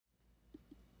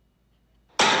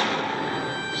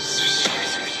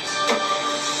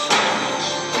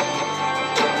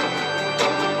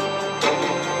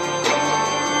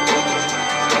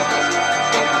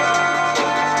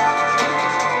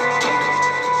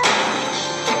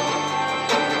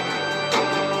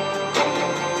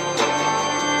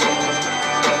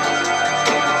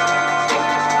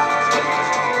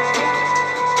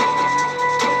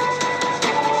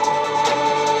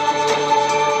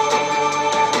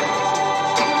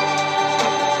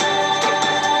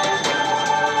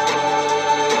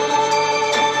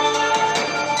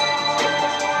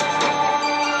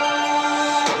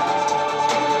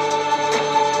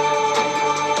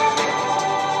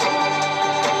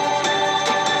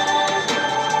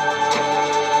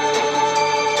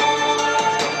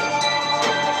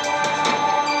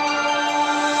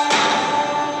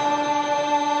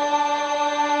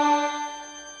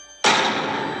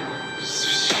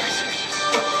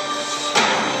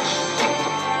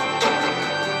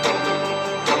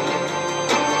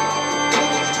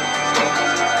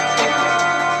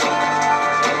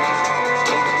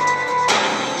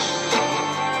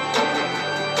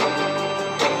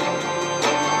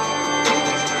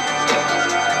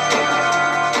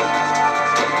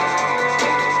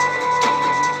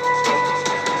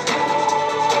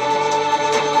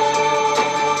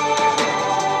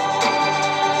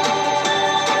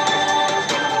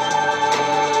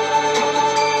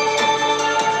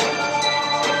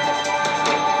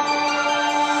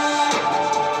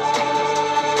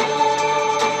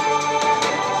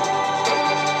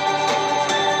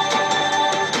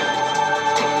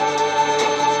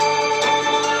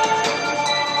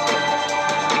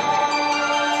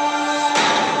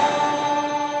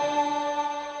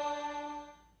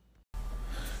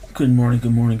Good morning,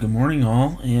 good morning, good morning,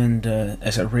 all. And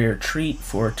as a rare treat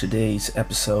for today's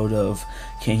episode of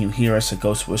Can You Hear Us, a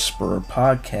Ghost Whisperer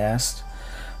podcast,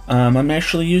 I'm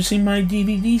actually using my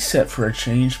DVD set for a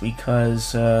change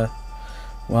because, I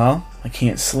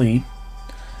can't sleep.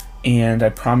 And I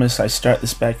promise I start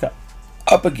this back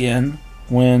up again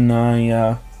when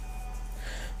I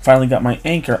finally got my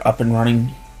anchor up and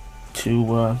running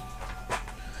to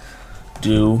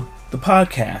do the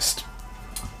podcast.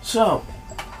 So,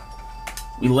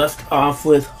 we left off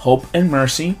with Hope and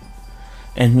Mercy,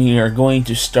 and we are going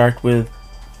to start with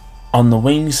On the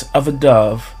Wings of a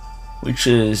Dove, which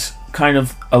is kind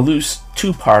of a loose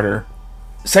two-parter,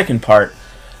 second part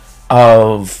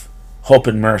of Hope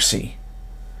and Mercy.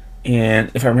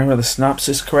 And if I remember the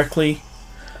synopsis correctly,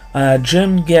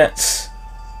 Jim gets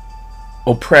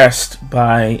oppressed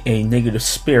by a negative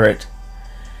spirit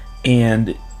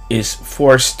and is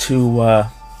forced to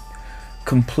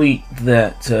complete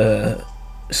that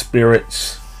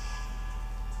spirit's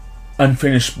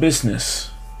unfinished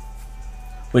business,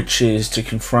 which is to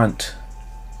confront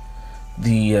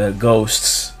the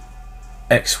ghost's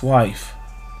ex-wife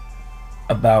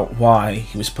about why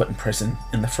he was put in prison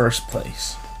in the first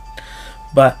place.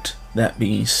 But that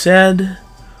being said,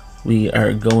 we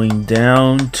are going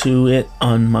down to it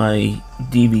on my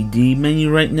DVD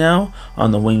menu right now,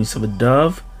 On the Wings of a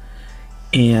Dove.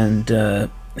 And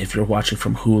if you're watching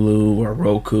from Hulu or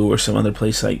Roku or some other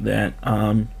place like that,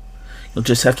 you'll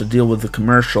just have to deal with the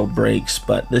commercial breaks.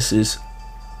 But this is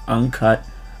uncut,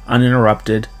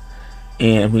 uninterrupted,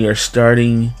 and we are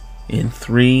starting in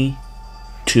 3,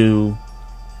 2,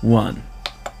 1.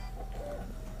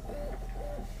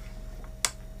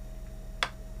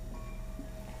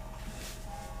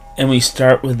 And we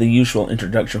start with the usual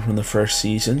introduction from the first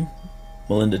season.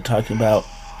 Melinda talking about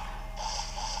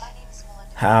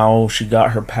how she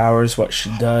got her powers, what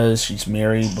she does, she's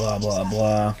married, blah, blah,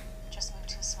 blah. Just moved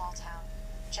to a small town.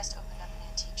 Just opened up an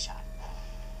antique shop.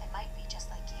 I might be just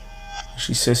like you.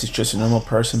 She says he's just a normal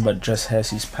person, but just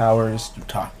has these powers to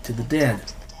talk to the dead.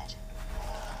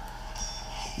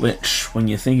 Which, when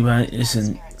you think about it,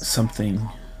 isn't something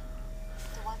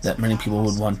that many people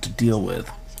would want to deal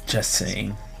with. Just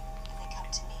saying. They come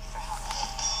to me for help.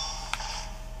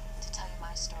 To tell you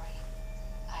my story,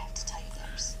 I have to tell you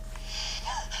theirs.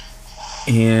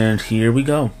 And here we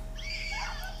go.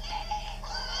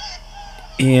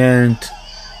 And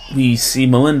we see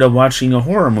Melinda watching a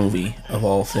horror movie, of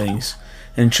all things,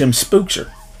 and Jim spooks her.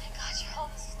 Thank God you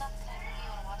called. This is not the kind of movie you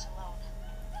want to watch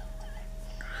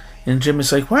alone. And Jim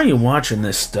is like, why are you watching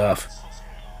this stuff?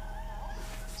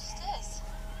 Just is.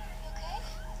 You okay?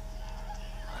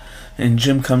 And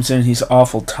Jim comes in, he's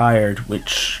awful tired,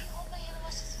 which,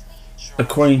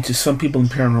 according to some people in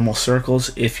paranormal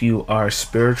circles, if you are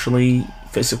spiritually,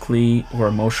 physically, or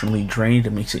emotionally drained,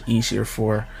 it makes it easier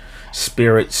for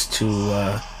spirits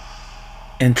to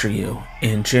enter you.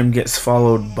 And Jim gets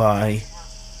followed by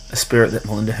a spirit that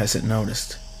Melinda hasn't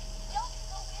noticed.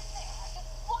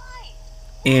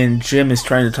 And Jim is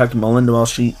trying to talk to Melinda while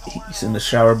he's in the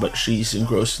shower, but she's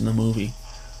engrossed in the movie.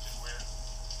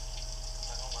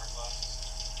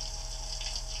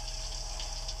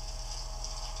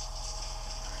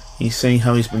 He's saying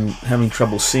how he's been having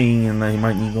trouble seeing and that he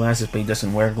might need glasses, but he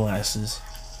doesn't wear glasses.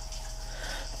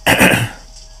 Turn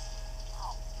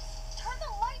the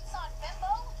lights on,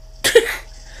 bimbo.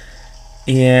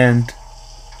 And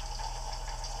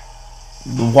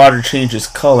the water changes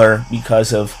color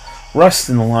because of rust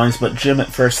in the lines, but Jim at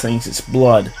first thinks it's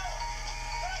blood.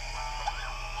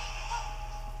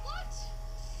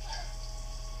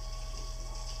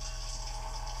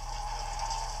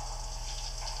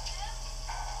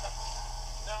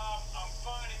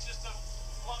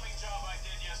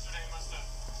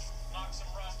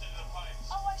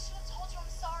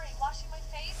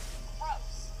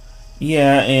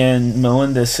 Yeah, and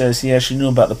Melinda says, yeah, she knew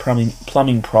about the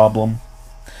plumbing problem.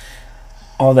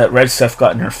 All that red stuff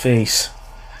got in her face.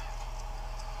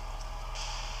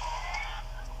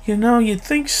 You know, you'd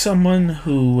think someone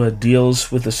who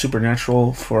deals with the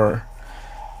supernatural for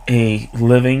a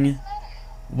living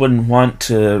wouldn't want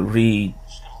to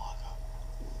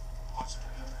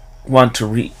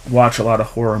watch a lot of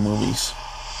horror movies.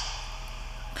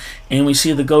 And we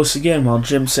see the ghost again while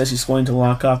Jim says he's going to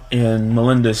lock up, and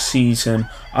Melinda sees him,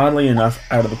 oddly enough,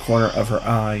 out of the corner of her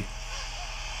eye.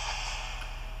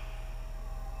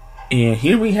 And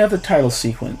here we have the title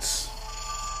sequence.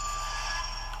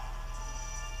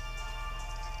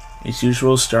 As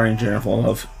usual, starring Jennifer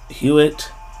Love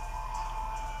Hewitt,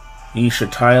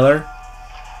 Aisha Tyler,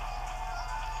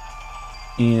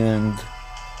 and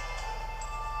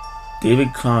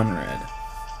David Conrad.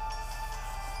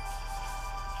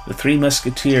 the Three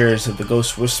Musketeers of the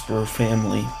Ghost Whisperer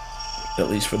family, at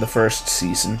least for the first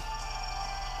season.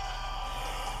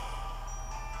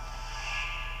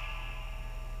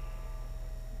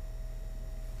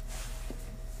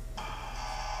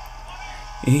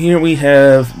 And here we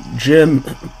have Jim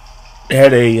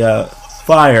had a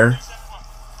fire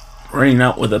running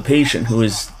out with a patient who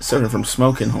is suffering from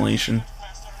smoke inhalation.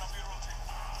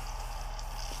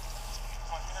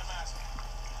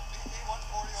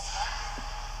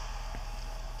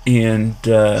 And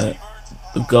the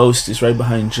ghost is right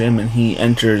behind Jim, and he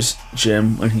enters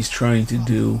Jim when he's trying to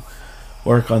do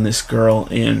work on this girl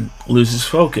and loses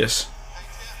focus.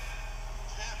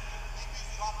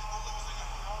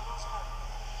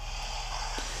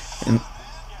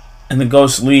 And the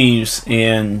ghost leaves,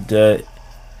 and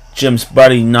Jim's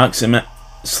buddy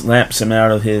slaps him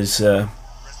out of his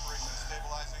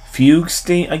fugue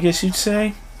state, I guess you'd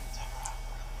say.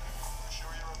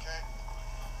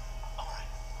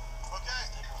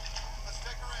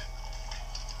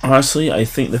 Honestly, I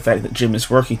think the fact that Jim is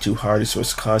working too hard is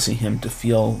what's causing him to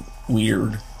feel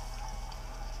weird.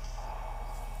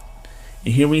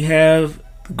 And here we have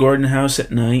the Gordon house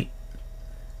at night,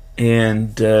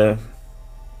 and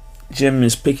Jim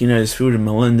is picking at his food, and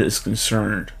Melinda is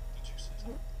concerned.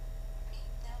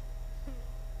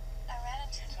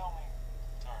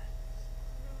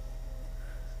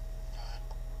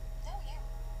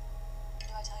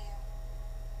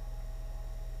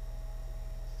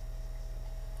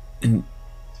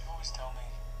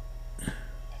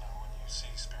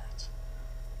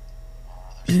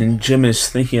 And Jim is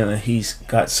thinking that he's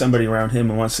got somebody around him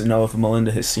and wants to know if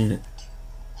Melinda has seen it.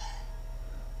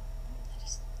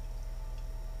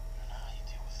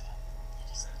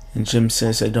 And Jim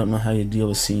says, I don't know how you deal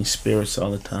with seeing spirits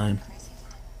all the time.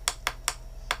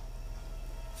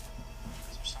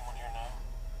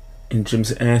 And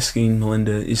Jim's asking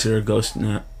Melinda, is there a ghost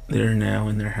there now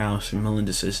in their house? And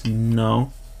Melinda says,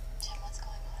 no.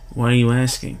 Why are you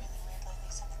asking?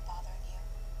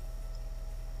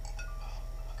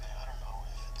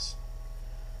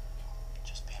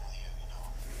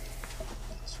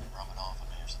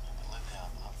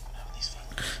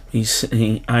 He's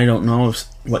saying, I don't know if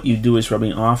what you do is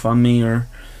rubbing off on me or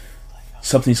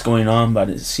something's going on, but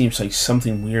it seems like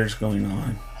something weird is going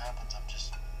on.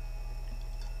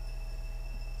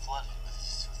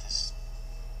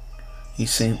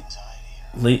 He's saying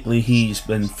lately he's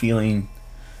been feeling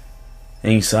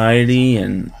anxiety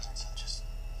and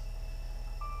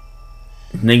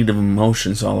negative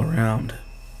emotions all around.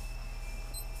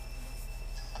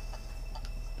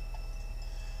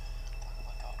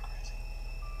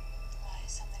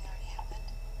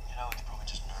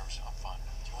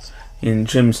 And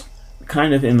Jim's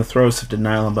kind of in the throes of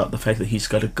denial about the fact that he's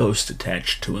got a ghost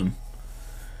attached to him,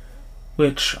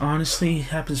 which honestly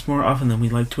happens more often than we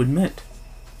like to admit.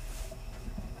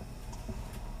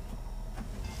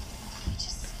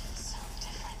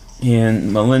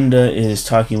 And Melinda is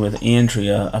talking with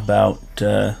Andrea about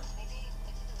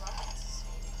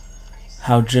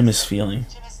how Jim is feeling.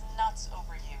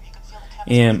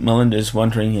 And Melinda is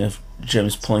wondering if Jim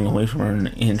is pulling away from her,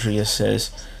 and Andrea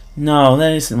says, no,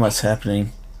 that isn't what's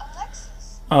happening.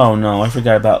 Oh no, I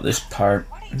forgot about this part.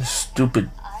 This stupid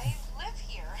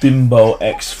bimbo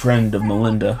ex-friend of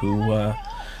Melinda who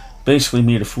basically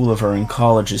made a fool of her in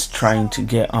college is trying to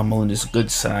get on Melinda's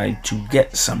good side to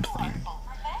get something.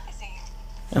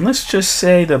 And let's just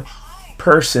say the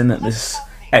person that this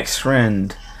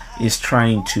ex-friend is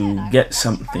trying to get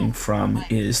something from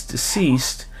is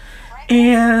deceased,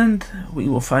 and we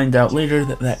will find out later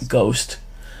that that ghost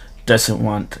doesn't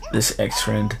want this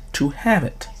ex-friend to have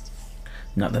it.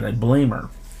 Not that I blame her.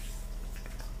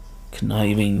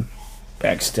 Conniving,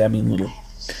 backstabbing little...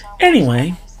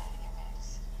 Anyway.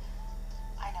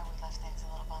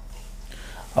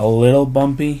 A little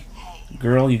bumpy?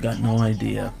 Girl, you got no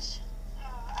idea.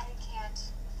 I can't,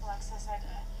 Alexis.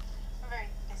 I'm very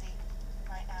busy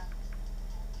right now.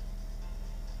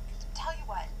 Tell you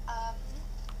what,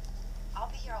 I'll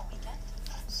be here all weekend,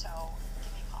 so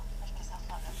give me a call. Make myself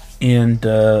known at first.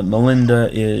 And Melinda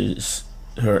is...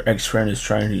 her ex-friend is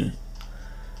trying to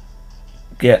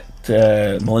get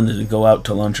Melinda to go out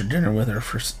to lunch or dinner with her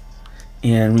first,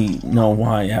 and we know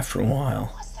why after a while.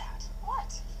 What's that?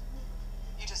 What?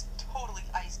 You just totally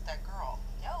iced that girl.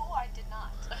 No, I did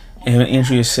not. And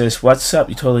Andrea says, what's up?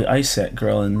 You totally iced that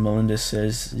girl. And Melinda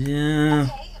says, yeah,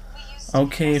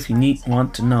 okay if you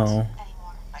want to know.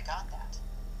 I got that.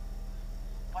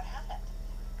 What happened?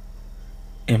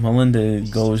 And Melinda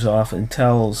goes off and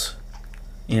tells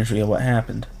Andrea what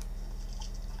happened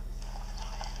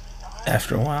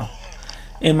after a while.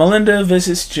 And Melinda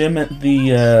visits Jim at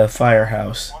the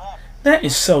firehouse. What happened? That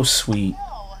is so sweet.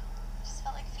 No, just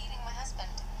felt like feeding my husband.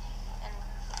 And,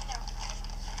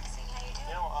 seeing how you do.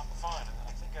 I'm fine.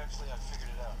 I think actually I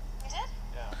figured it out. You did?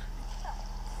 Yeah.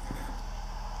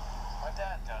 My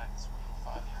dad died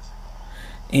 5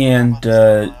 years And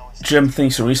ago. Jim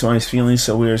thinks the reason why he's feeling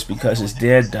so weird is because his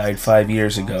dad died 5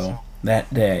 years ago,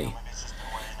 that day.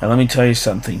 Now let me tell you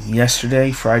something.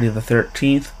 Yesterday, Friday the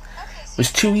 13th,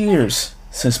 was 2 years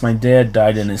since my dad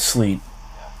died in his sleep.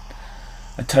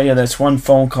 I tell you, that's one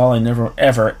phone call I never,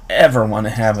 ever, ever want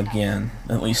to have again.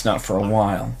 At least not for a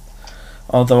while.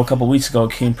 Although a couple weeks ago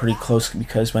it came pretty close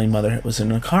because my mother was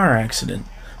in a car accident.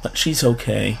 But she's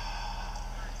okay.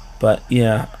 But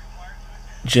yeah,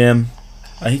 Jim,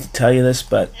 I hate to tell you this,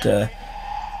 but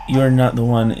you're not the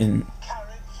one in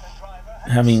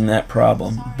having that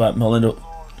problem. But Melinda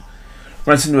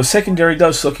runs into a secondary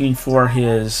ghost looking for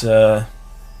his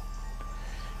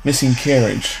missing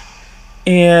carriage.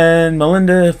 And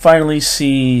Melinda finally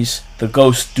sees the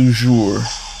ghost du jour.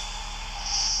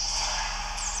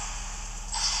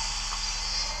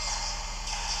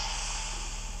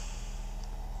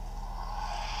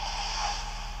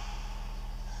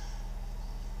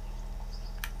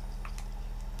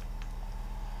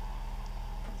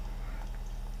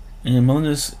 And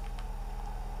Melinda's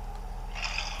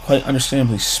quite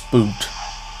understandably spooked.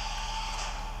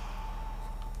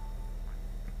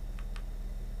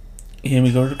 And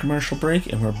we go to the commercial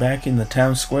break, and we're back in the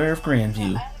town square of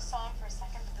Grandview. I only saw him for a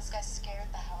second, but this guy scared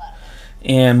the hell out of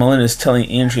me. And Melinda's telling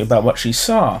Andrea about what she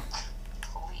saw.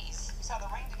 Please. We saw the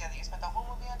ring together. You spent the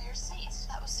whole movie under your seats.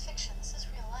 That was fiction. This is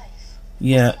real life.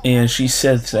 Yeah, and she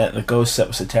said that the ghost that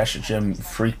was attached to Jim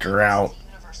freaked her out.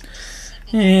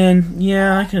 And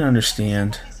yeah, I can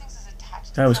understand.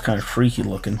 That was kind of freaky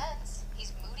looking.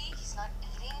 He's moody, he's not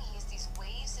eating, he has these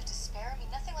waves of despair. I mean,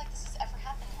 nothing like this has ever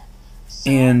happened to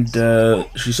him. And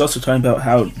she's also talking about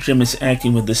how Jim is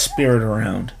acting with the spirit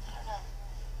around. I don't know.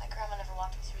 My grandma never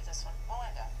walked me through this one.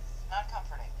 Melinda, not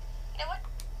comforting. You know what?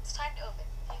 It's time to open.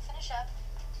 Can you finish up?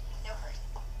 No hurry.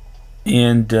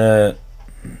 And Be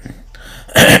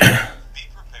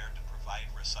prepared to provide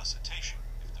resuscitation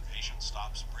if the patient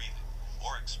stops breathing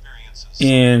or experiences.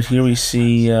 and here we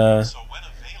see So when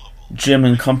available, Jim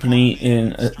and company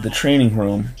in the training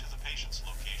room, to the patient's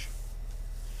location.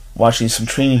 watching some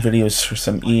training videos for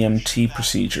some EMT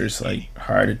procedures like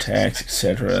heart attacks,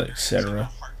 etc., etc.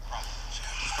 Heart problems.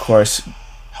 Of course,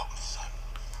 Help me, son.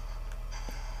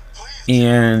 Please,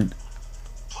 and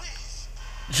please.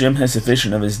 Jim has a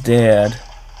vision of his dad,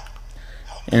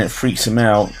 and it freaks him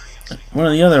out. One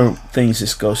of the other things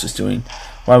this ghost is doing,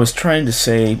 well, I was trying to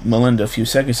say, Melinda a few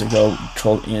seconds ago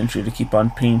told Andrea to keep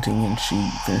on painting, and she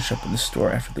finished up in the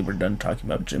store after they were done talking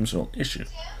about Jim's little issue.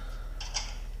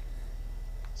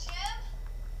 Jim?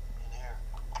 In here.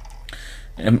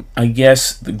 And I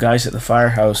guess the guys at the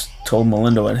firehouse told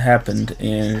Melinda what happened,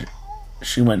 and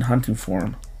she went hunting for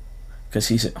him, because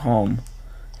he's at home,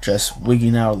 just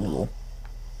wigging out a little.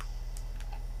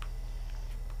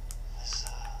 This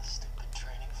stupid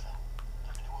training film.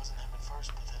 I mean, it wasn't him at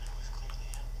first, but then it was clearly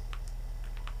him.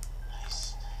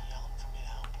 He's yelling for me to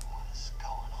help him. What is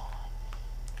going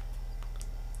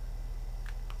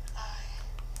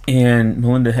on? And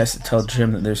Melinda has to tell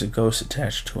Jim that there's a ghost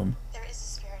attached to him. There is a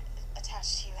spirit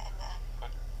attached to you, and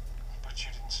But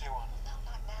you didn't see one. no,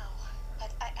 not now.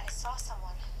 But I saw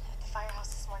someone at the firehouse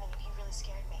this morning, and he really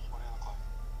scared me. What do you look like?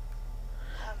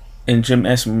 And Jim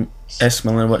asked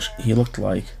Melinda what he looked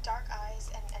like. Dark eyes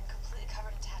and completely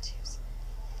covered in tattoos.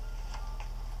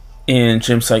 And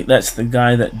Jim's like, that's the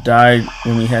guy that died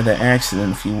when we had that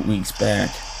accident a few weeks back.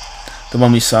 The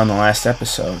one we saw in the last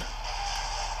episode.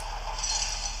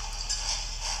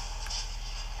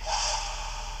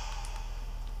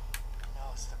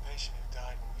 No, it's the patient who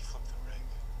died when we flipped the rig.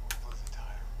 We blew the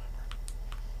tire, remember?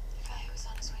 The guy who was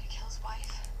on his way to kill his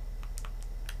wife.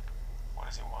 What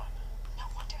does he want? No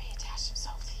wonder he attached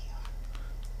himself to you.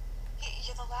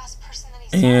 You're the last person that he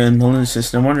saw. And Melinda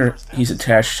says, no wonder he's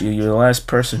attached to you. You're the last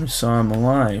person who saw him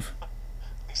alive.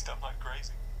 At least I'm not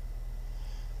crazy.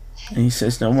 And he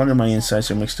says, no wonder my insides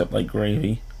are mixed up like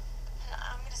gravy. And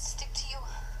I'm gonna stick to you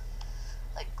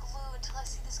like glue until I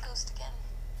see this ghost again.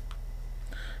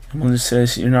 And Melinda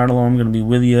says, you're not alone. I'm going to be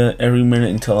with you every minute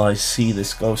until I see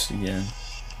this ghost again.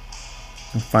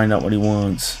 And find out what he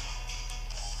wants.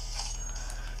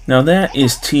 Now that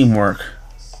is teamwork.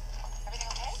 Everything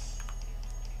okay?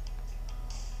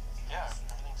 Yeah,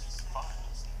 everything's fine.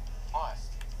 Why?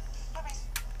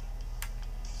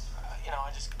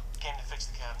 I just came to fix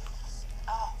the cabinet.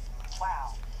 Oh,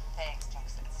 wow. Thanks,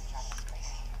 Jokes. It's driving us crazy.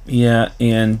 Yeah,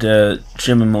 and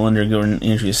Jim and Melinda are giving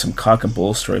Andrea some cock and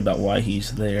bull story about why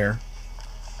he's there.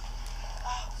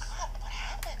 Oh, God, what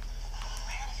happened?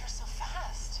 Why out of here so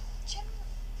fast? Jim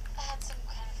had some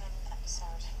kind of an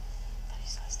episode that he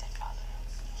saw his dead father.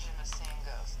 Jim is seeing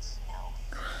ghosts.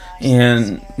 No.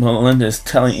 And Melinda's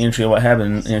telling Andrea what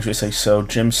happened. And Andrea's like, so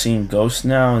Jim's seeing ghosts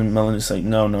now? And Melinda's like,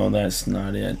 no, that's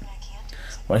not it.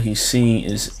 What he's seeing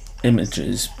is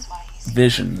images,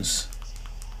 visions.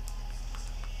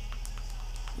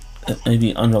 That may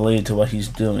be unrelated to what he's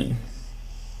doing.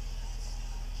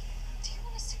 Do you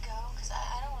want us to go? Because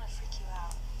I don't want to freak you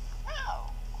out.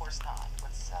 No, of course not.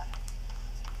 What's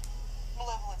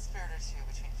malevolent spirit or two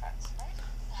between friends, right?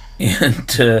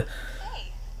 And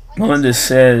Melinda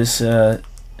says,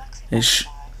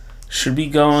 should we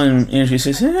go? And Andrea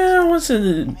says, yeah, what's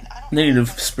a negative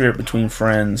spirit between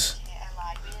friends? I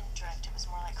lied. We didn't drift. It was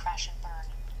more like crash and burn.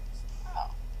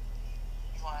 Oh.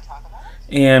 You want to talk about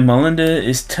it? And Melinda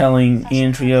is telling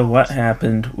Andrea what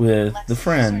happened with the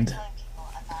friend,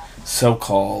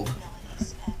 so-called.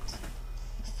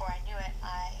 Before I knew it,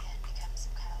 I had become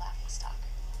some kind of laughingstock.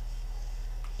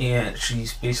 And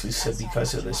she's basically said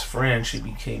because of this friend, she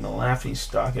became a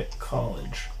laughingstock at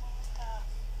college.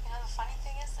 You know, the funny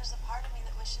thing is, there's a part of me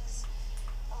that wishes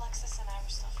Alexis and I were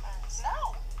still friends.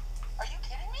 No! Are you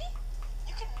kidding me?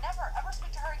 You can never, ever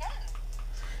speak to her again.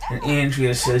 And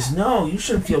Andrea says, no, you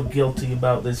shouldn't feel guilty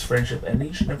about this friendship, and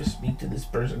you should never speak to this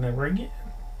person ever again.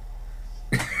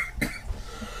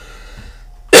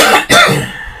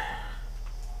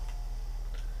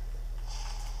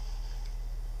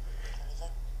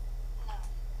 No.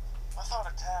 I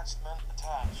thought attached meant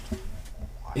attached.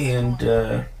 And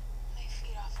They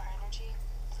feed off our energy,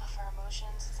 off our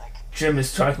emotions. It's like Jim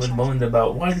is talking with Melinda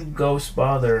about why do ghosts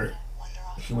bother wonder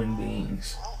off. human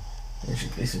beings. And she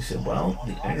basically said, well,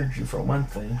 the energy for one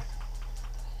thing.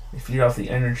 They feed off the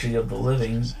energy of the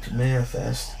living to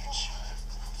manifest.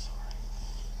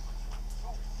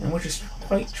 And which is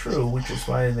quite true, which is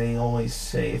why they always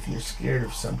say if you're scared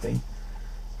of something,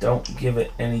 don't give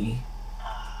it any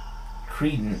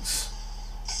credence,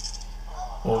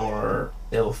 or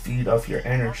it'll feed off your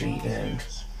energy and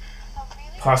Oh,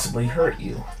 really? possibly hurt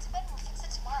you. Go to bed. We'll fix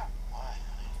it tomorrow. Why?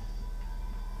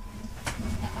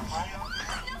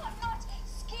 No, I'm not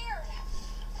scared.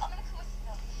 I'm gonna come with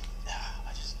you. Yeah,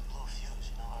 I just blew a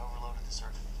fuse, you know, I overloaded the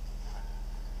circuit.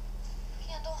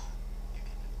 Candle. You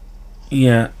can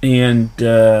Yeah, and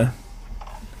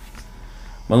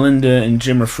Melinda and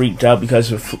Jim are freaked out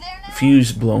because of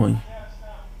fuse blowing.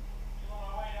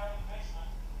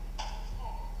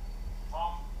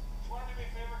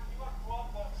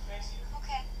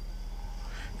 Okay.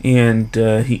 And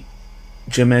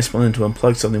Jim asks Melinda to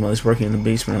unplug something while he's working in the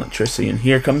basement electricity, and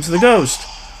here comes the ghost.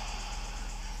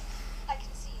 I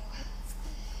can see you.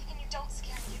 And you don't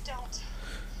scare me. You don't.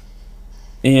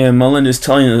 And Melinda's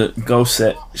telling the ghost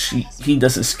that he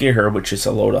doesn't scare her, which is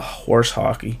a load of horse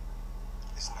hockey.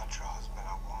 Isn't that your husband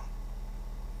I want?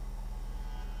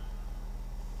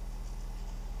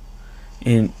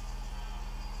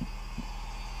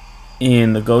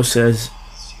 And the ghost says,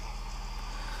 It's you.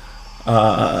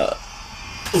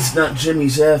 it's not Jim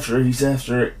he's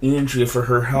after Andrea for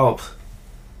her help.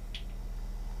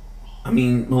 I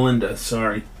mean, Melinda,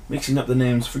 sorry. Mixing up the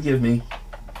names, forgive me.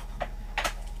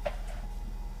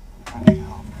 I need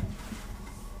help.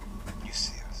 You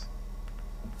see us.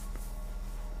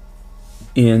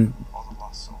 And All the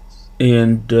lost souls.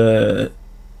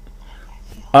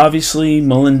 obviously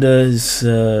Melinda's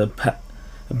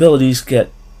abilities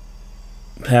get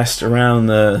passed around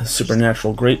the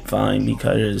supernatural grapevine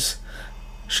because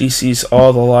she sees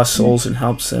all the lost souls and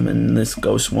helps them, and this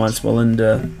ghost wants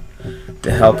Melinda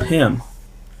to help him.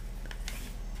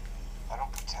 I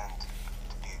don't pretend to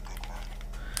be a good man.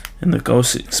 And the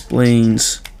ghost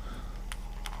explains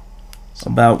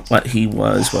about what he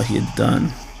had done. We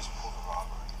just pulled a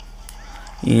robbery.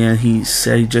 And he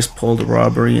said he just pulled a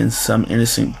robbery and some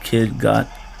innocent kid got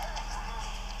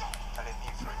I didn't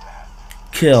mean for it to happen.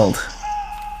 killed.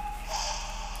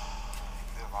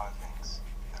 There are a lot of things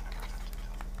I never meant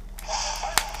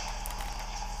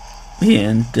to do.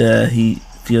 And he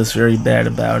feels very bad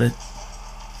about it.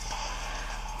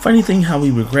 Funny thing how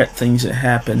we regret things that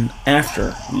happen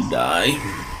after we die.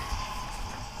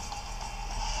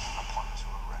 My partners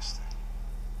were arrested,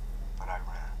 but I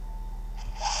ran.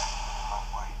 My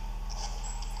wife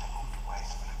had moved away,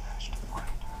 but I managed to find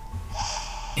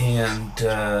her.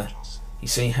 And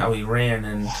he's saying how he ran,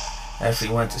 and after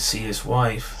he went to see his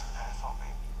wife, And I thought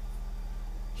maybe,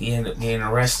 he ended up getting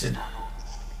arrested.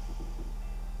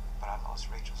 but I lost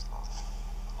Rachel's love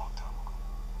a long time ago.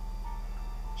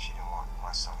 She didn't want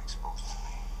my son exposed to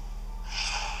me.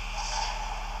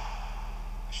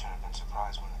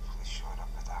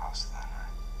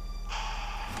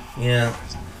 Yeah.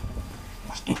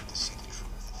 I started to see the truth.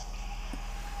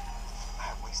 I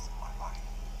have wasted my life.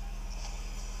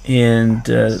 And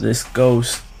this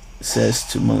ghost says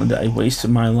to Melinda, I wasted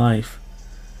my life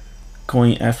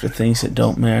going after things that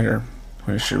don't matter,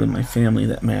 when it should have been my family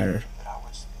that mattered. That I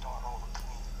would start over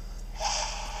clean. The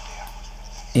day I was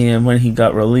released, And when he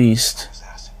got released, I was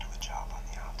asked to do a job on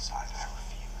the outside. I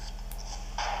refused.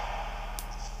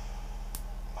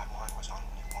 My mind was on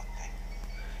only one thing.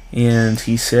 and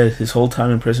he said his whole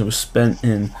time in prison was spent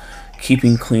in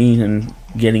keeping clean and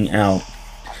getting out.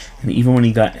 And even when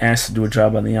he got asked to do a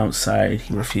job on the outside,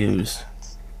 he refused.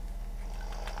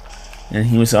 And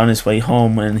he was on his way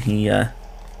home when he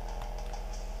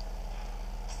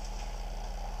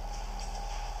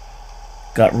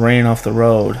got ran off the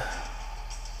road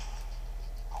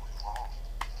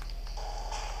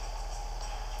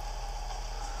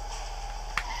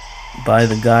by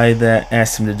the guy that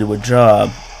asked him to do a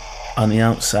job on the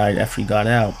outside after he got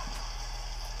out.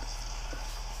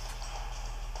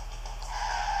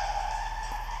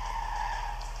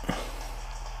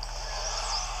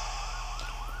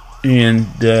 And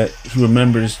he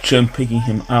remembers Jim picking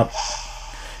him up,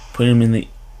 putting him in the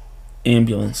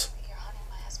ambulance. You're hunting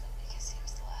my husband because he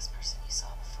was the last person you saw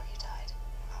before you died.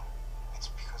 No, it's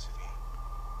because of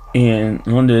you. And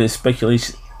Linda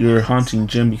speculates you're haunting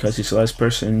Jim because he's the last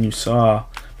person you saw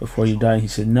before you died. He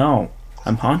said, no,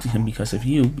 I'm haunting him because of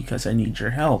you, because I need your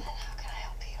help. How can I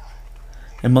help you?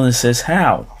 And Melinda says,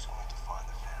 how? I was going to find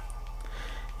the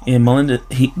family. And Melinda,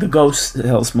 the ghost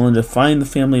tells Melinda, find the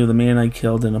family of the man I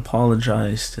killed and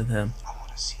apologize to them. I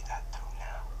want to see that through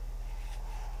now.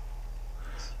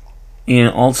 And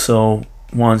also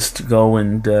wants to go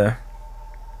and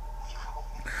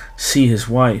see his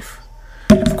wife.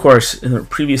 Of course, in the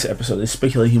previous episode, they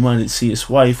speculated he wanted to see his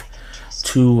wife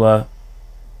to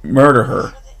murder her.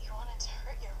 That you wanted to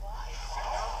hurt your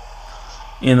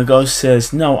wife. And the ghost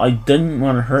says, no, I didn't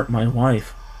want to hurt my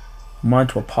wife. I wanted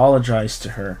to apologize to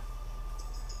her.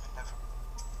 I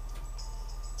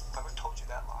never told you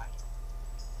that lie.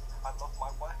 I love my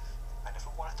wife. I never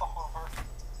wanted to harm her.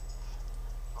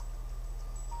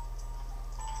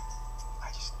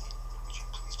 Would you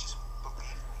please just believe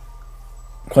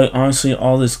me? Quite honestly,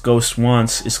 all this ghost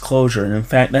wants is closure. And in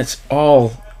fact, that's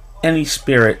all any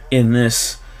spirit in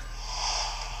this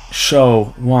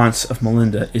show wants of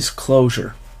Melinda, is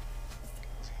closure.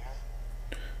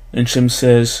 And Jim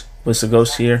says, was the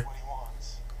ghost here? What he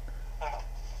wants.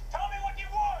 Tell me what you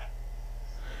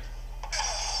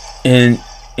want.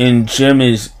 And Jim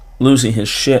is losing his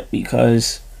shit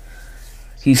because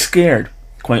he's scared.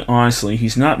 Quite honestly,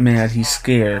 he's not mad, he's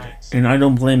scared. And I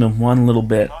don't blame him one little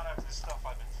bit. Not after the stuff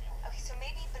I've been feeling. Okay, so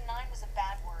maybe benign was a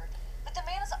bad word, but the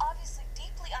man is obviously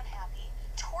deeply unhappy,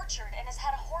 tortured, and has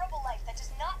had a horrible life. That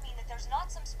does not mean that there's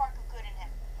not some spark of good in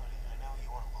him. Honey, I know you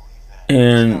want to believe that.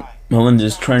 And Melinda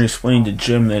is trying to explain to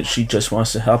Jim that she just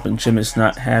wants to help, and Jim is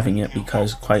not having it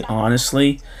because, quite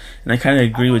honestly, and I kind of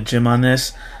agree with Jim on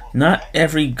this, not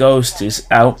every ghost is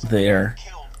out there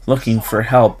looking for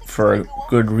help for a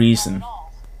good reason.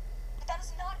 But that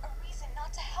is not a reason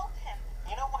not to help him.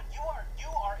 You know what? You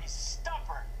are as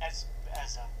stubborn as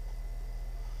a...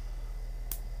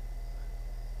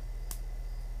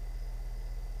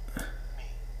 me.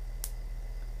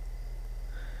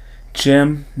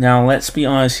 Jim, now let's be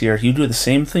honest here. You do the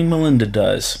same thing Melinda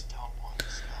does. Don't want to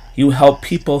stop. You help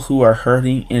people who are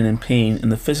hurting and in pain in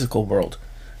the physical world.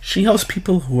 She helps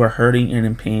people who are hurting and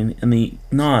in pain in the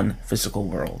non-physical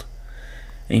world.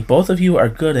 And both of you are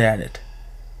good at it.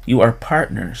 You are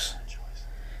partners.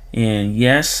 And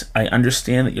yes, I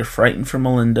understand that you're frightened for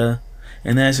Melinda,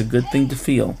 and that is a good thing to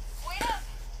feel. Wait up.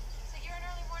 So you're an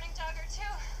early morning jogger too?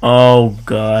 Oh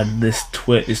God, this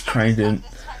twit is trying to This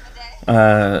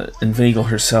time of day. inveigle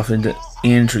herself into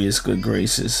Andrea's good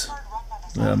graces.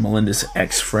 Melinda's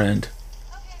ex-friend.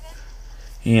 Okay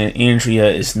then. And Andrea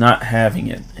is not having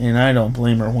it, and I don't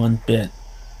blame her one bit.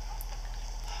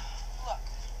 Look,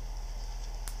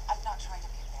 I'm not trying to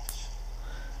be a bitch.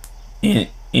 And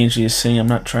Andrea is saying, I'm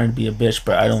not trying to be a bitch,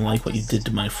 but I don't like what you did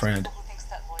to my friend. Who thinks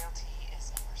that loyalty is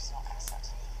a personal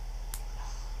asset?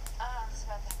 This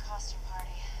about the costume party.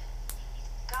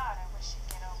 God, I wish you'd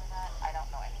get over that. I don't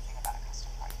know anything about a costume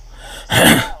party.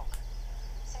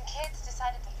 Some kids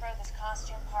decided to throw this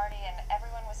costume party, and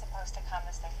everyone was supposed to come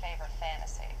as their favorite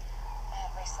fantasy.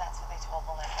 At least that's what they told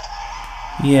Melinda.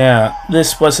 Yeah,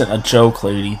 this wasn't a joke,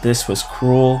 lady. This was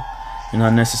cruel and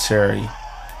unnecessary.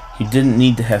 You didn't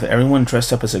need to have everyone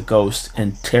dressed up as a ghost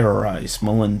and terrorize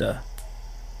Melinda.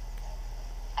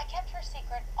 I kept her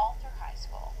secret all through high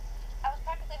school. I was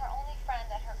practically her only friend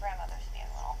at her grandmother's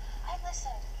funeral. I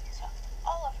listened to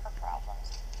all of her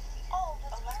problems. All the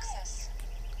time. Alexa,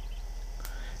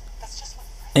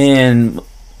 And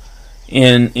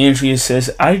Andrea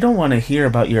says, I don't want to hear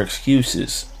about your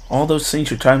excuses. All those things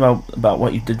you're talking about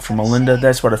what you did for Melinda,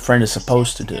 that's what a friend is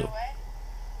supposed to do. Look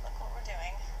what we're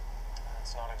doing.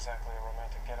 It's not exactly a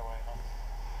romantic getaway, huh?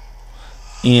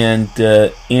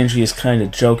 And Andrea's kind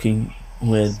of joking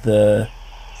with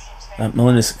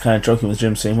Melinda's kind of joking with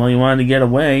Jim, saying, "Well, you wanted to get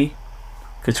away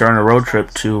because you're on a road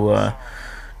trip to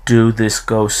do this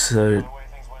ghost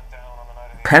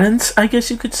penance, I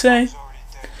guess you could say."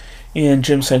 And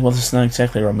Jim's like, "Well, this is not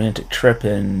exactly a romantic trip."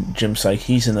 And Jim's like,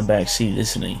 "He's in the back seat,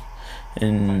 isn't he?"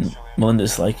 And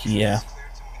Melinda's like, "Yeah." It's clear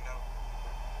to me now.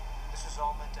 This was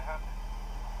all meant to happen.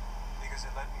 Because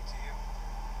it led me to you.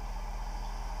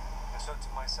 And so to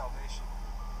my salvation.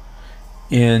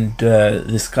 And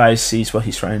this guy sees what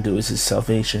he's trying to do is his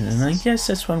salvation. And I guess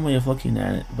that's one way of looking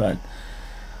at it. But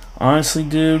honestly,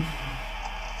 dude,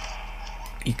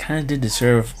 you kind of did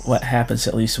deserve what happens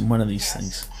at least in one of these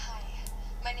things. Hi.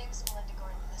 My name's Melinda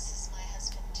Gordon. This is my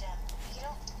husband, Jim. You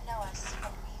don't know us,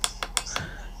 but we've recently...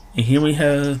 And here we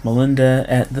have Melinda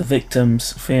at the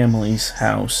victim's family's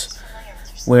house,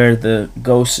 where the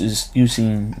ghost is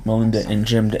using Melinda and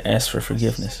Jim to ask for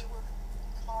forgiveness.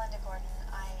 Melinda Gordon,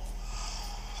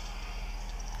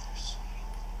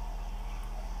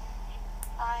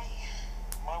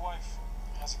 My wife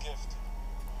has a gift.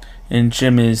 And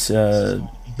Jim is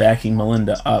backing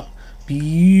Melinda up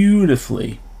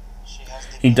beautifully. She has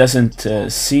the He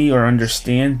doesn't see or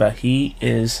understand, but he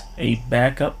is a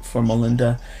backup for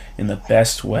Melinda in the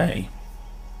best way.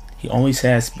 He always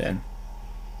has been.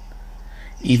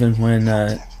 Even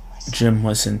when Jim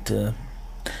wasn't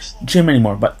Jim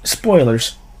anymore. But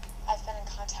spoilers. I've been in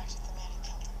contact with the man who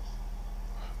killed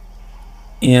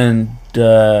him. And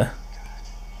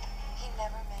He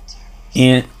never meant to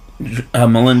hurt you.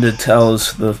 Melinda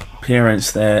tells the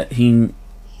parents that he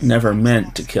never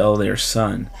meant to kill their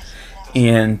son.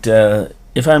 And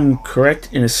if I'm correct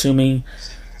in assuming,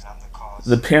 because I'm the cause.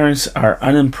 the parents are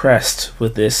unimpressed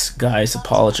with this guy's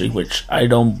apology, which I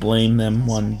don't blame them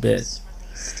one bit.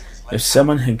 If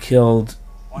someone had killed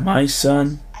my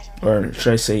son, or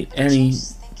should I say any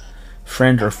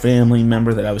friend or family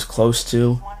member that I was close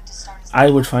to, I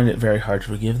would find it very hard to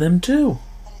forgive them too.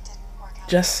 But it didn't work out.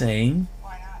 Just saying.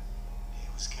 Why not? He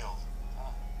was killed.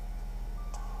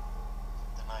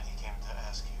 The night he came to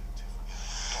ask you to forgive him.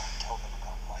 Don't tell them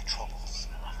about my troubles.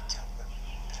 Tell them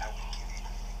that I would give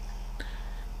anything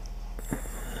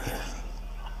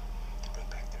to bring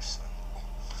back their son.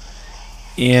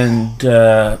 And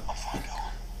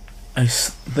I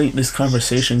think this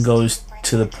conversation goes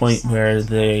to the point where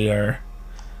they are...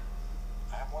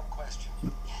 I have one question.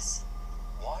 Yes.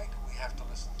 Why do we have to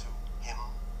listen to him?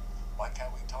 Why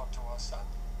can't we talk to our son?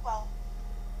 Well,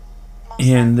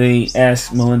 And they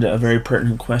ask Melinda a very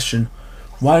pertinent question.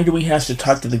 Why do we have to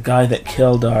talk to the guy that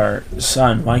killed our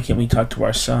son? Why can't we talk to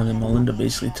our son? And Melinda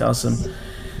basically tells them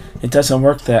it doesn't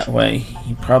work that way.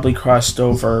 He probably crossed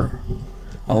over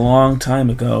a long time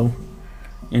ago,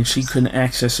 and she couldn't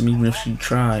access him even if she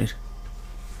tried.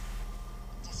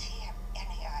 does he have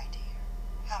any idea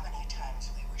how many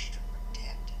times we wished we were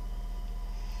dead?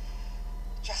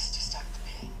 Just to stop the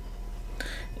pain.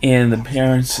 And the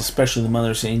parents, especially the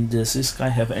mother, saying, does this guy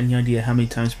have any idea how many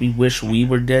times we wish we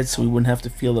were dead so we wouldn't have to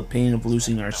feel the pain of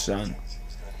losing our son?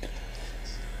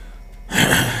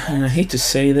 And I hate to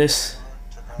say this,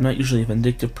 I'm not usually a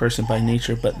vindictive person by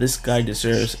nature, but this guy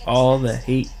deserves all the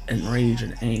hate and rage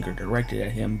and anger directed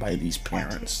at him by these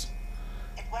parents.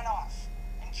 It went off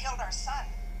and killed our son.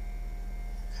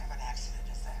 What kind of an accident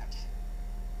is that?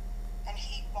 And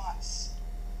he wants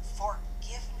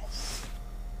forgiveness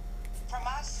from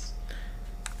us.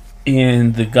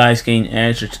 And the guy's getting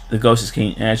the ghost is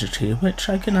getting agitated, which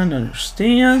I can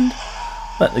understand,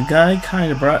 but the guy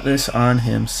kind of brought this on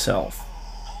himself.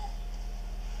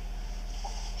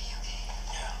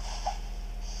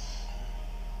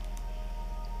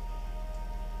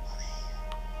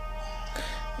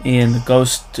 And the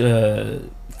ghost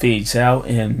fades out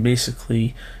and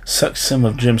basically sucks some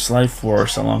of Jim's life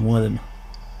force along with him.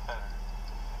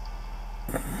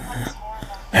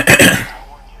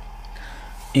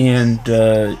 And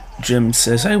Jim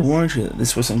says, I warned you that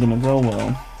this wasn't going to go well.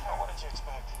 What did you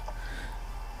expect?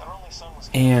 Their only son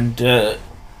was And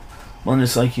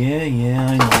Melinda's like, yeah,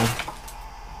 I know.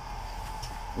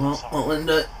 Well,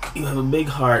 Melinda, you have a big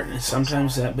heart, and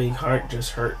sometimes that big heart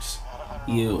just hurts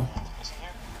you Is he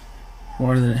here?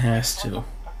 more than it has to.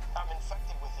 I'm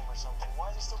infected with him or something. Why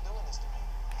is he still doing this to me?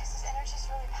 Because his energy's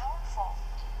really powerful.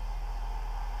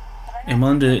 But I know And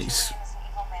Melinda Jim is an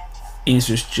evil man, Jim.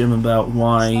 answers Jim about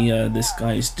why this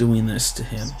guy is doing this to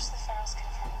him. Wish the pharaohs could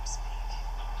have heard him speak.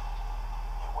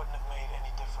 It wouldn't have made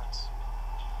any difference.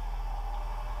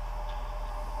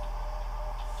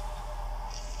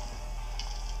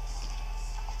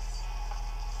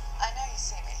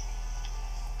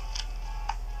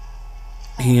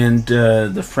 And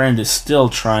the friend is still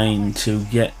trying to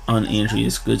get on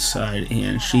Andrea's good side,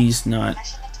 and she's not I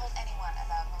shouldn't have told anyone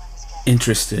about Melinda's gift.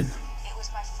 interested. It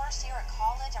was my first year at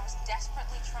college. I was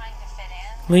desperately trying to fit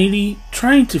in. Lady,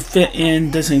 trying to fit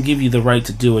in doesn't give you the right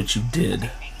to do what you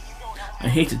did. I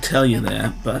hate to tell you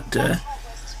that, but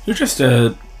you're just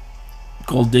a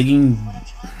gold digging.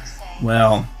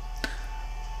 Well,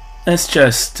 let's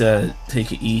just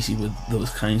take it easy with those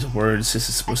kinds of words. This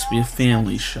is supposed to be a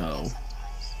family show.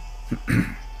 Maybe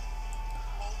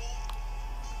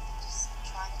just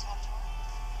trying to talk to her.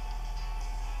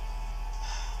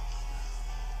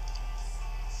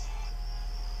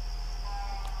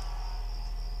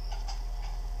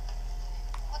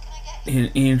 What can I get you?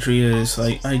 And Andrea is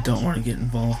like, I don't want to get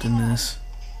involved in this.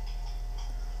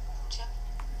 Jim?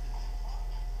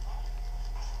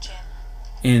 Jim?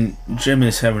 And Jim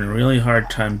is having a really hard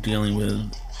time dealing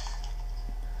with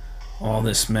all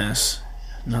this mess.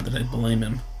 Not that I blame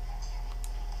him.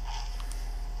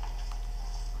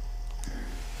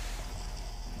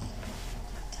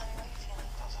 Tell me what you're feeling.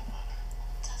 Doesn't matter.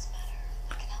 It does matter.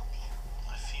 I can help you.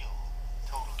 I feel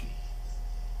totally,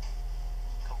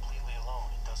 completely alone.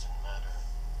 It doesn't matter.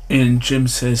 And Jim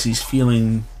says he's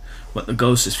feeling what the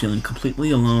ghost is feeling,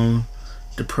 completely alone,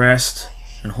 depressed,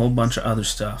 and a whole bunch of other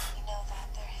stuff. You know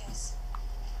that they're his.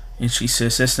 And she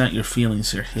says, that's not your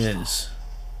feelings, they're his.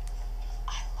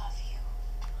 I love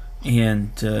you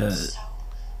And so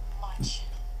much.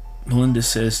 Melinda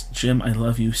says, Jim, I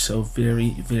love you so very,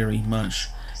 very much.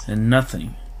 And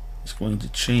nothing is going to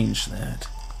change that.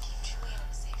 Keep Julie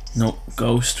at a safe distance. No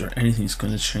ghost or anything's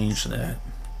going to change that.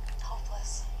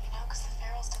 Hopeless, you know, because the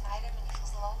Farrells denied him and he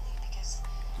feels lonely because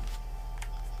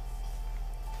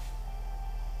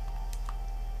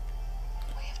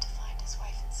we have to find his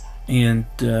wife and son. And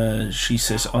she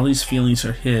says, all these feelings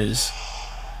are his.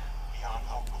 Beyond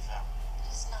hope with them. It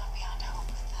is not beyond hope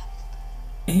with them.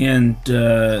 And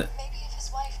Maybe if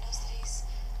his wife knows that he's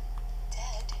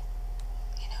dead,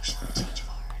 you know, she'll change of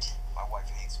heart. My wife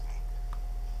hates me.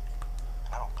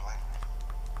 And I don't blame her.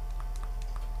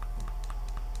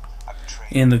 I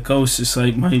betrayed and the ghost is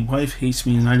like, my wife hates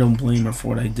me and I don't blame her for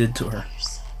what I did to her. Your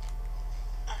son.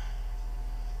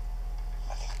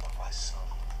 I think about my son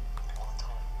all the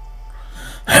time.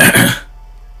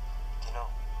 You know,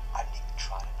 I didn't even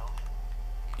try to know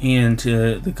him. And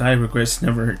the guy regrets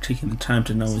never taking the time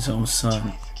to know his own son.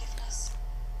 Try forgiveness.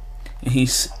 And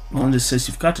Melinda says,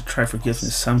 you've got to try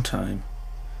forgiveness sometime.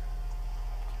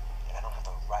 And I don't have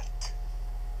the right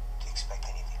to expect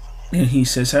anything from him. And he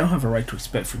says, I don't have a right to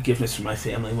expect forgiveness from my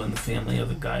family when the family of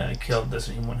the guy I killed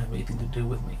doesn't even want to have anything to do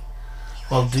with me.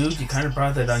 Well, dude, you kind of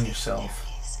brought that on yourself.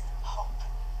 There is hope.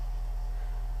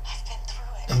 I've been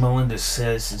through it. And Melinda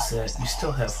says is that you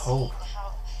still have hope. Seeing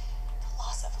how the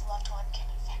loss of a loved one can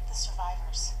affect the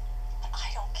survivors. But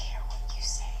I don't care what you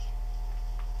say.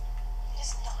 It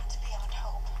is not beyond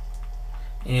hope.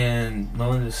 And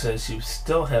Melinda says you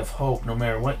still have hope no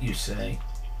matter what you say.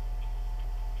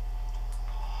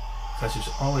 Because there's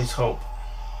always hope.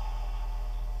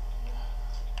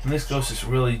 And this ghost is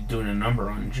really doing a number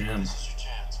on Jim. This is your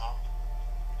chance, huh?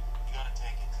 You gotta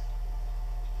take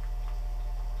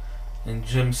it. And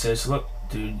Jim says, look,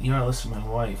 dude, you gotta listen to my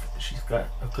wife. She's got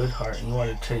a good heart and you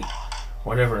want to take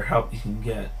whatever help you can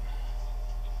get.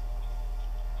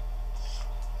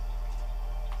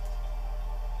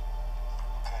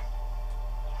 Okay.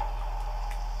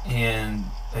 And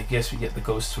I guess we get the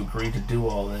ghost to agree to do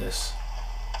all this.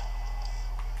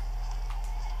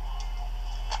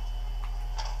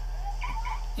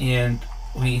 And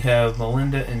we have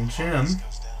Melinda and Jim This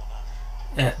goes down, huh?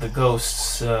 at the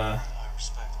ghost's I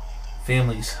respect what you do.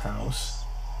 family's house.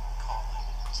 Calling.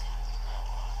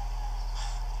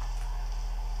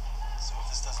 So if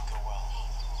this doesn't go well,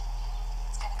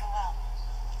 It's gonna go well.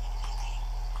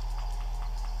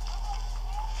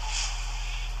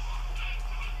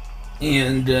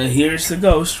 And here's the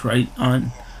ghost right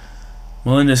on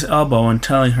Melinda's elbow and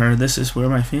telling her this is where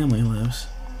my family lives.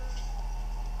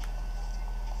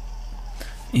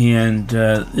 And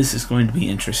this is going to be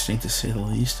interesting to say the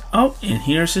least. Oh, and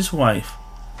here's his wife.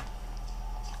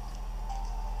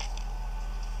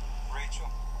 Rachel,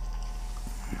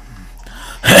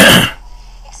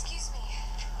 Excuse me.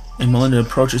 And Melinda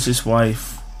approaches his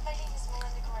wife. My name is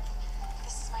Melinda Gordon.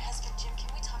 This is my husband, Jim. Can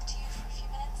we talk to you for a few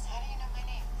minutes? How do you know my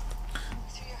name?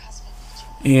 Through your husband,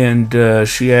 Jim. And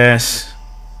she asks,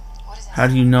 What is it? how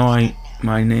do you know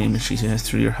my name? And she says,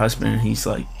 through your husband. And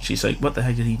she's like, what the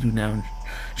heck did he do now? And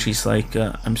she's like,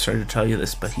 I'm sorry to tell you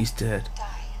this, but he's dead. Die.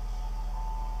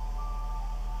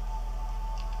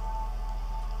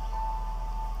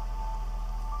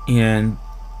 And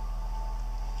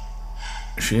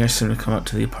she asks him to come up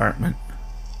to the apartment.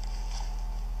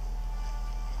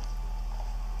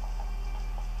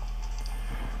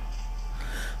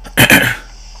 I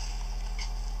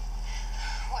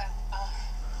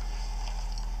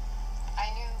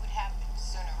knew it would happen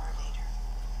sooner or later.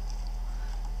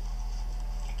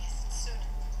 I guess it's sooner.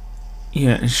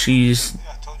 Yeah, and she's...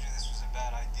 I told you this was a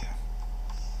bad idea.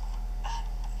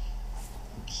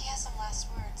 He has some last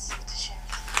words to share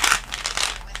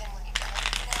with him when you go.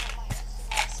 You know,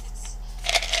 my husband was,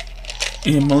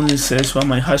 And Melinda says, well,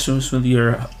 my husband was with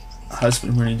your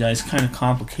husband when he died. It's kind of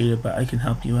complicated, but I can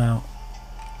help you out.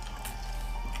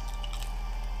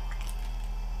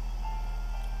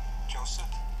 Joseph?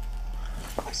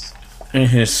 And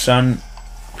his son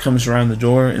comes around the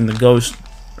door, and the ghost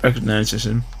recognizes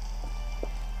him.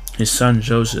 His son,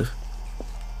 Joseph.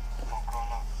 All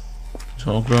grown up. He's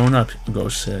all grown up, the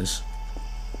ghost says.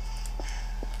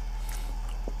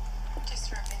 just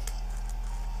for a minute.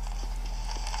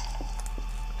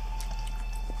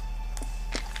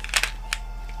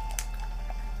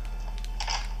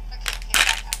 Okay, back up here.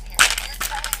 You're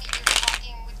telling me you're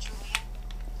talking with Julian?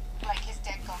 Like his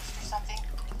dead ghost or something?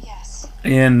 Yes.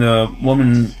 And the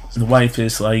woman, the wife,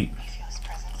 is like You feel his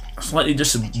presence. slightly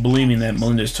disbelieving that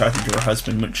Melinda's talking to her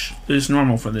husband, which is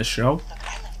normal for this show. Look,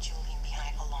 I left Julian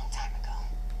behind a long time ago.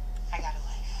 I got a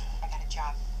life. I got a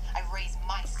job. I raised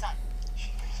my son.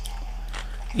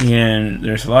 And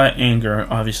there's a lot of anger,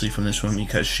 obviously, from this woman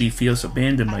because she feels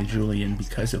abandoned by Julian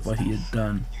because of what he had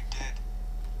done. You did.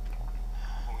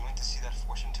 When we went to see that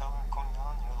fortune teller in Coney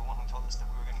Island, you know, the one who told us that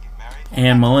we were going to get married?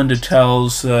 And Melinda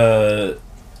tells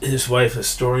his wife a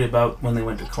story about when they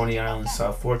went to Coney Island and saw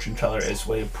a fortune teller as a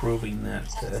way of proving that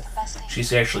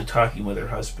she's actually talking with her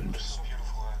husband. It was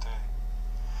beautiful that day.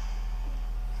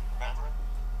 Remember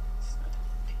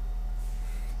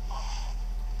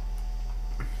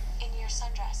it? In your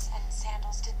sundress and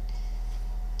sandals. Did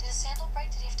the sandal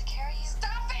break? Did he have to carry you?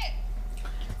 Stop it!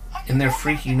 And they're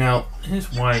freaking out.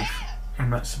 His wife, I'm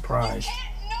not surprised. You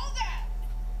can't know that!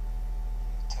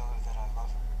 Tell her that I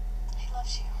love her. He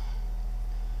loves you.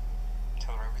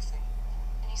 Tell her everything.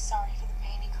 And he's sorry for the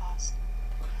pain he caused.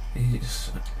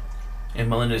 And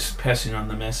Melinda's passing on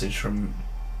the message from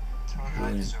Tell her that I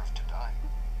Julian. deserve to die.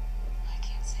 I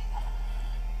can't say that.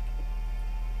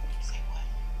 Say what?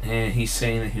 And he's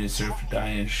saying that he deserved to die,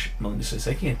 and Melinda says,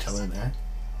 I can't tell her that.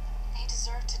 He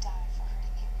deserved to die for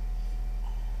hurting you.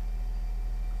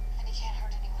 And he can't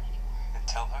hurt anyone anymore. And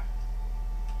tell her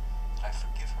that I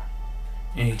forgive her.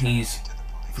 And he's To the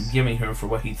police. forgiving her for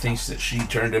what he thinks that she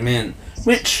turned him in,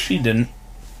 which she didn't.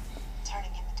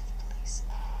 Turning him into the police.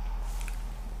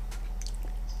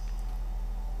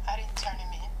 I didn't turn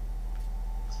him in.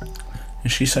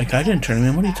 And she's like, I didn't turn him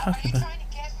in. What are you talking Are you about? trying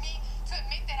to get me to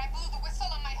admit that I blew the whistle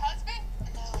on my husband?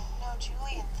 No,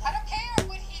 Julian. I don't care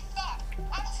what he thought.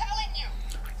 I'm telling you.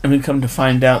 And we come to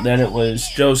find out that it was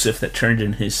Joseph that turned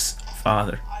in his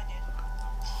father. I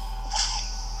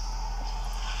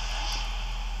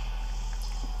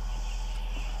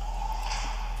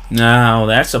did. Now,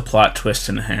 that's a plot twist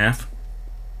and a half.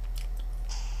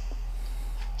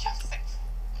 Joseph,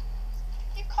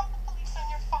 you called the police on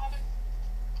your father.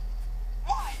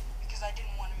 Why? Because I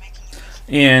didn't want to make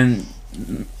you. And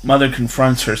mother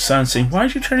confronts her son, saying, why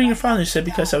did you turn in your father? He said,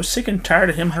 because I was sick and tired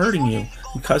of him hurting you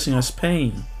and causing us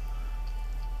pain.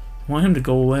 I want him to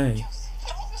go away.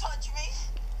 Don't touch me.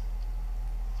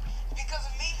 Because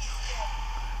of me,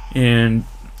 he's dead. And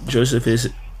Joseph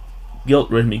is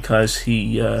guilt-ridden because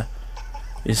he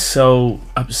is so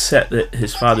upset that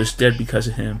his father's dead because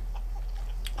of him.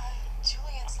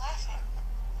 Julian's laughing.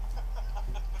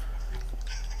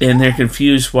 And they're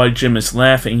confused why Jim is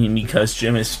laughing, because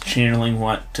Jim is channeling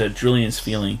what Julian's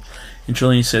feeling. And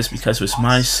Julian says, because it was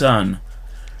my son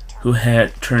who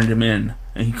had turned him in,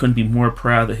 and he couldn't be more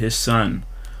proud that his son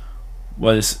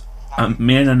was a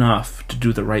man enough to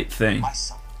do the right thing. My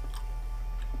son.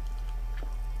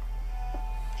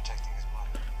 Protecting his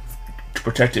mother. To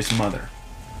protect his mother.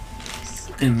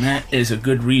 And that is a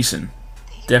good reason.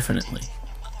 Definitely.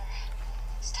 Your mother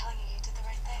is telling you you did the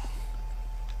right thing.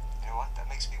 You know what? That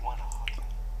makes me want to hug him.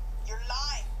 You're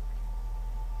lying.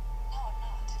 No, I'm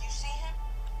not. Did you see him?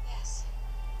 Yes.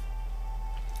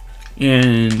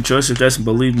 And Joseph doesn't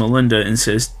believe Melinda and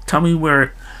says, tell me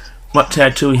what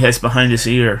tattoo he has behind his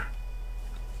ear.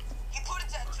 He put a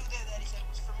tattoo there that he said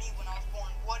was for me when I was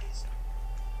born. What is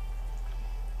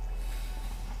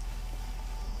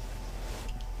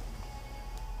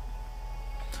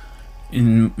it?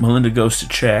 And Melinda goes to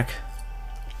check.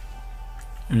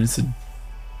 And it's a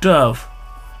dove.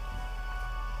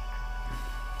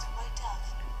 It's a white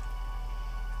dove.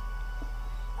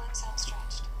 Wings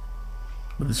outstretched.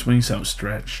 with his wings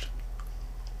outstretched.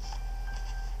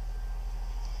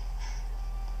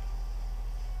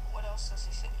 What else does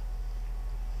he say?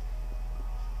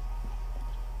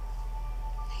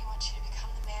 He wants you to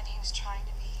become the man he was trying to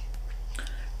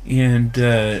be. And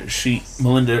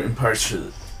Melinda imparts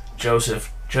to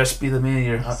Joseph, just be the man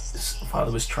your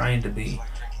father was trying to be.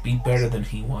 Be better than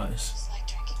he was. It's like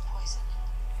drinking poison.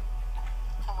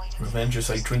 I'm waiting. Revenge is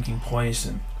like drinking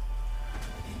poison.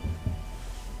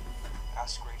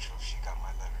 Ask Rachel if she got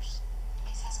my letters.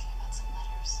 He's asking about some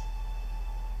letters.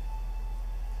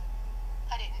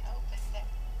 I didn't open them.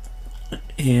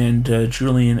 And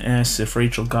Julian asks if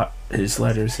Rachel got his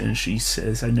letters, and she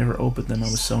says, I never opened them.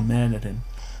 I was so mad at him.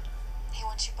 He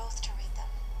wants you both to read them.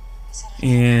 Is that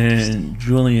And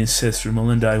Julian says to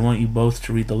Melinda, I want you both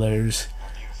to read the letters. My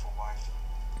beautiful wife.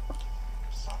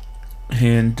 Son.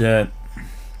 And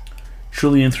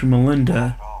Julian, through Melinda, Not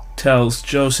at all. tells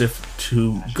Joseph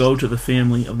to go to the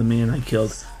family of the man I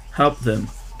killed. Help them,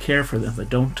 care for them, but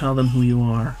don't tell them who you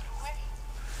are,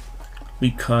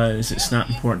 because it's not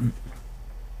important.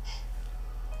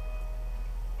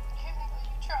 Even though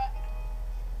you tried.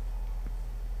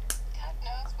 God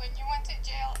knows when you went to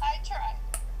jail, I tried.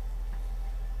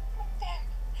 But then,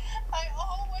 I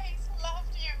always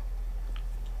loved you.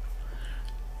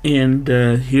 And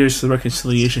here's the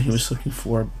reconciliation he was looking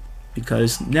for,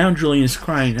 because now Julian is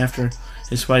crying after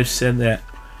his wife said that,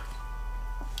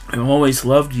 I've always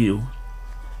loved you.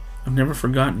 I've never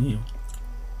forgotten you.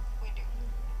 We do.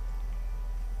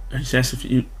 And he's asked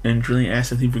and Julian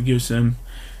asks if he forgives them,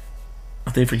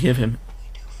 if they forgive him. We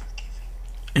do forgive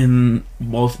him. And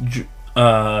both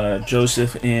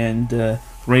Joseph and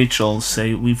Rachel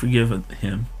say, we forgive him.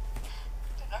 And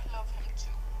I love him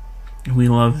too. We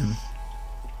love him.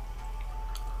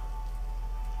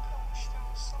 I wish there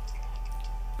was something I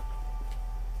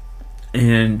could do.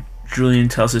 And Julian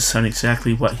tells his son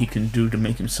exactly what he can do to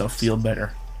make himself feel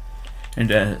better, and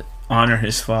to honor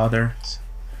his father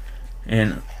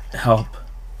and help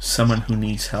someone who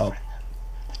needs help.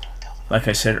 Like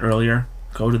I said earlier,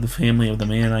 go to the family of the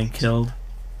man I killed,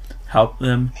 help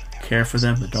them, care for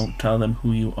them, but don't tell them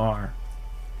who you are.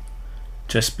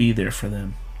 Just be there for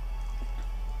them.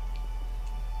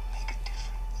 Make a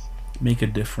difference. Make a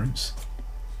difference.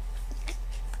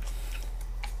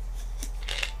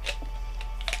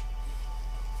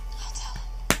 I'll tell him.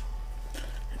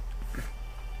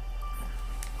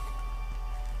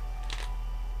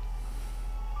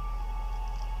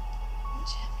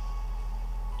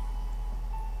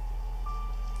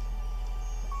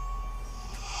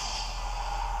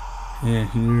 Jim. And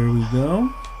here we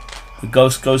go. The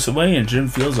ghost goes away and Jim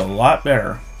feels a lot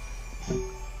better.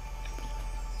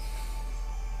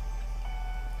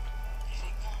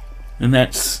 And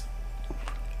that's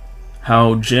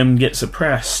how Jim gets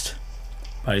oppressed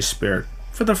by a spirit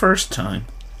for the first time.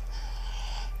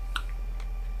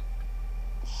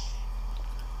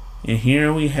 And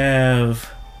here we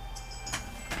have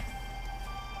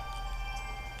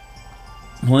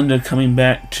Melinda coming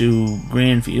back to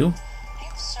Grandview.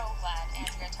 I'm so glad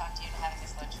Andrea talked to you into having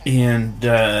this lunch. And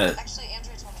Actually,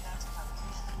 Andrea told me not to come.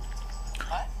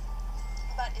 What?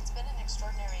 But it's been an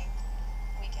extraordinary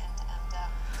weekend,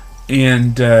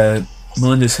 and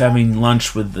Melinda's having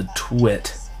lunch with the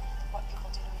twit. what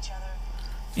people do to each other.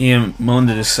 And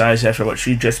Melinda decides, after what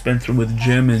she'd just been through with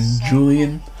Jim and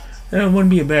Julian, that it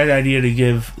wouldn't be a bad idea to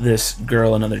give this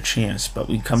girl another chance. But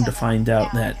we come to find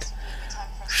out that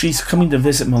she's coming to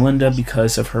visit Melinda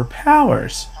because of her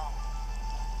powers.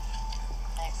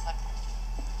 Thanks, look.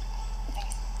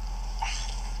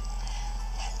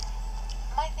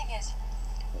 My thing is,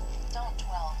 don't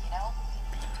dwell, you know?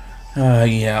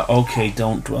 Yeah, okay,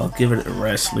 don't dwell. Give it a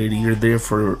rest, lady. You're there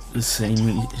for the same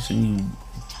reason you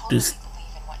Totally believe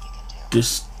in what you can do.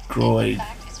 destroyed In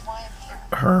fact, it's why I'm here.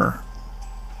 her.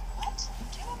 What?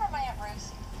 Do you remember my Aunt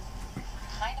Ruth?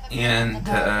 Kind of a And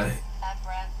bad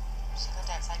breath. She lived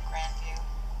outside Grandview.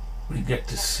 we get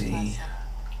to see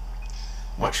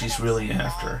what she's really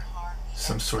after.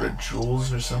 Some sort of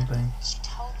jewels or something. She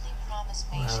totally promised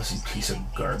me Lousy she was piece of giving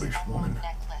me garbage this emerald woman.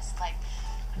 necklace, like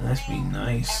That'd be real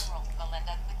nice. emerald,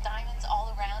 Melinda, with diamonds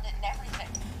all around it and everything.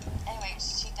 Anyway,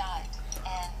 she died,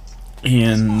 and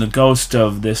And the ghost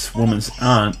of this woman's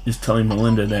aunt is telling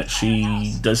Melinda that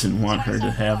she doesn't want her to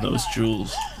have those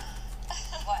jewels.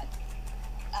 what?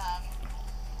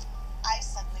 I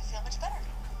suddenly feel much better.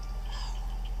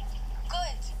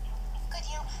 Good. Good,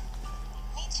 you.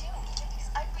 Me too. Because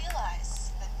I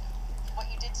realize that what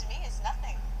you did to me is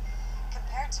nothing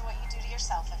compared to what you do to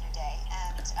yourself every day.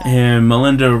 And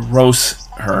Melinda roasts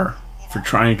her for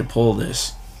trying to pull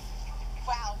this.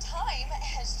 Wow, time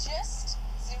has just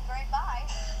zoomed right by.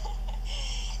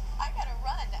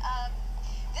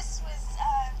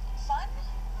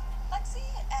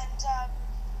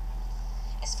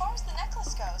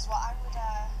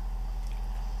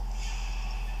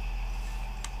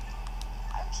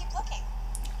 Keep looking.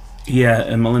 Yeah,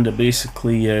 and Melinda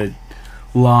basically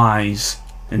lies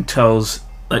and tells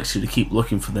Lexi to keep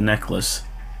looking for the necklace.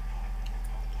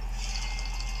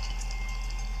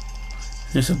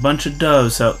 There's a bunch of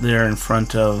doves out there in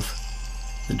front of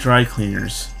the dry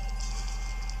cleaners.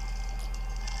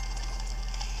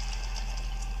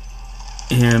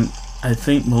 And I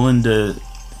think Melinda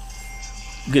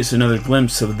gets another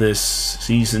glimpse of this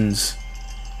season's,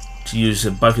 to use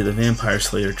a Buffy the Vampire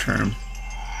Slayer term.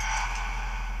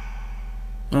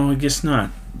 Oh, I guess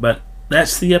not. But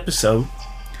that's the episode.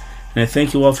 And I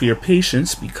thank you all for your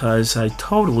patience, because I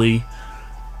totally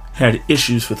had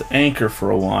issues with Anchor for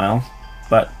a while.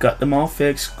 But got them all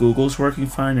fixed. Google's working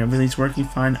fine. Everything's working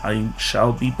fine. I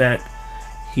shall be back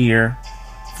here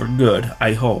for good,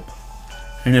 I hope.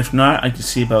 And if not, I can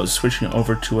see about switching it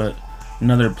over to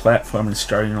another platform and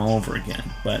starting all over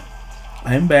again. But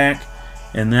I'm back,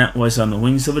 and that was On the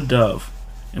Wings of a Dove.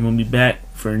 And we'll be back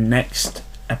for next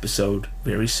episode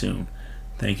very soon.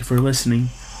 Thank you for listening,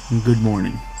 and good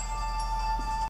morning.